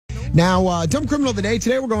Now, dumb criminal of the day.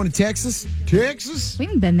 Today we're going to Texas. Texas? We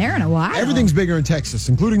haven't been there in a while. Everything's bigger in Texas,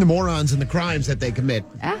 including the morons and the crimes that they commit.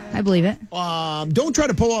 I believe it. Don't try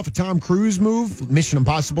to pull off a Tom Cruise move, Mission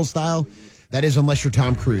Impossible style. That is, unless you're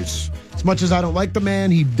Tom Cruise. As much as I don't like the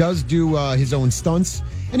man, he does do his own stunts,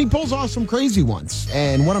 and he pulls off some crazy ones.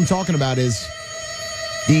 And what I'm talking about is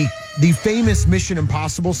the famous Mission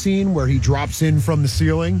Impossible scene where he drops in from the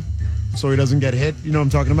ceiling so he doesn't get hit. You know what I'm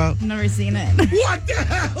talking about? Never seen it. What the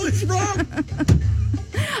hell is wrong?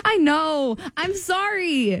 I know. I'm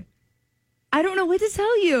sorry. I don't know what to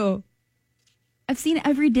tell you. I've seen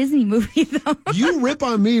every Disney movie, though. You rip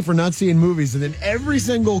on me for not seeing movies, and then every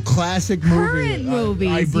single classic Current movies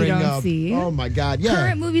I bring you don't up. see. Oh, my God. Yeah.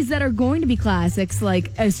 Current movies that are going to be classics,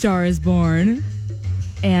 like A Star is Born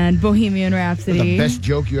and Bohemian Rhapsody. The best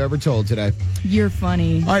joke you ever told today. You're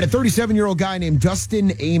funny. All right, a 37-year-old guy named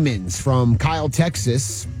Dustin Amons from Kyle,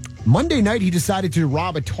 Texas. Monday night, he decided to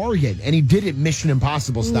rob a Target, and he did it Mission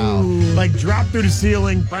Impossible style. Ooh. Like, drop through the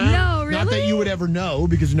ceiling. No, really? Not that you would ever know,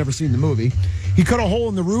 because you've never seen the movie. He cut a hole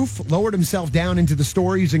in the roof, lowered himself down into the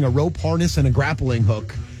store using a rope harness and a grappling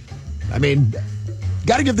hook. I mean,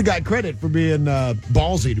 got to give the guy credit for being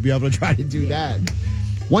ballsy to be able to try to do that.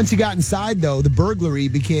 Once he got inside, though, the burglary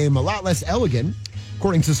became a lot less elegant.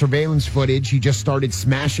 According to surveillance footage, he just started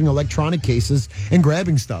smashing electronic cases and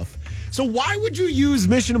grabbing stuff. So why would you use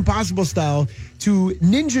Mission Impossible style to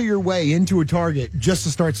ninja your way into a Target just to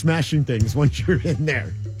start smashing things once you're in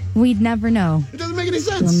there? We'd never know. It doesn't make any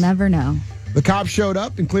sense. We'll never know. The cops showed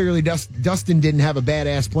up, and clearly Dustin didn't have a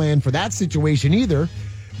badass plan for that situation either,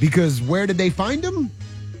 because where did they find him?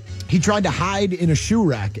 He tried to hide in a shoe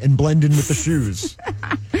rack and blend in with the shoes.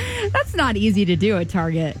 That's not easy to do at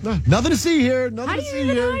Target. Nothing to see here. How do you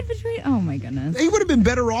even hide between? Oh, my goodness. He would have been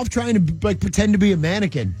better off trying to pretend to be a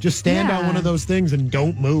mannequin. Just stand on one of those things and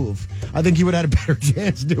don't move. I think he would have had a better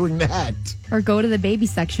chance doing that. Or go to the baby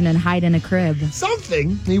section and hide in a crib.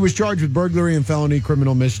 Something. He was charged with burglary and felony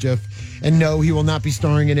criminal mischief. And no, he will not be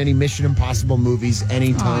starring in any Mission Impossible movies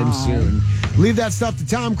anytime soon. Leave that stuff to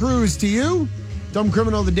Tom Cruise. To you, dumb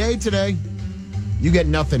criminal of the day today, you get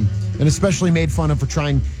nothing. And especially made fun of for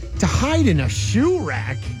trying to hide in a shoe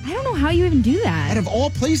rack. I don't know how you even do that. Out of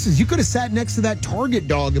all places, you could have sat next to that Target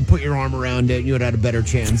dog and put your arm around it and you would have had a better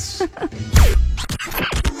chance.